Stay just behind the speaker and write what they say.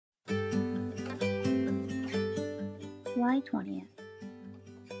July 20th.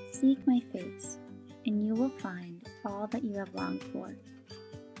 Seek my face, and you will find all that you have longed for.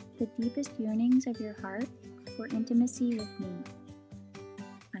 The deepest yearnings of your heart for intimacy with me.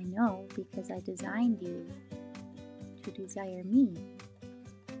 I know because I designed you to desire me.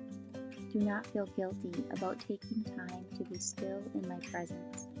 Do not feel guilty about taking time to be still in my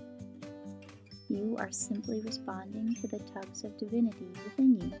presence. You are simply responding to the tugs of divinity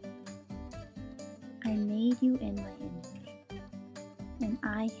within you. I made you in my image, and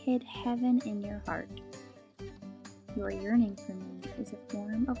I hid heaven in your heart. Your yearning for me is a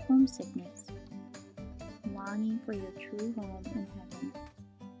form of homesickness, longing for your true home in heaven.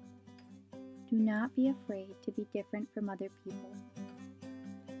 Do not be afraid to be different from other people.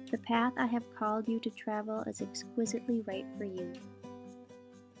 The path I have called you to travel is exquisitely right for you.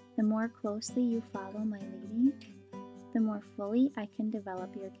 The more closely you follow my leading, the more fully I can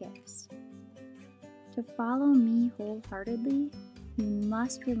develop your gifts. To follow me wholeheartedly, you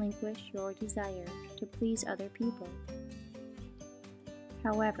must relinquish your desire to please other people.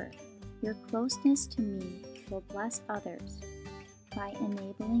 However, your closeness to me will bless others by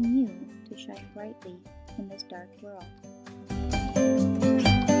enabling you to shine brightly in this dark world.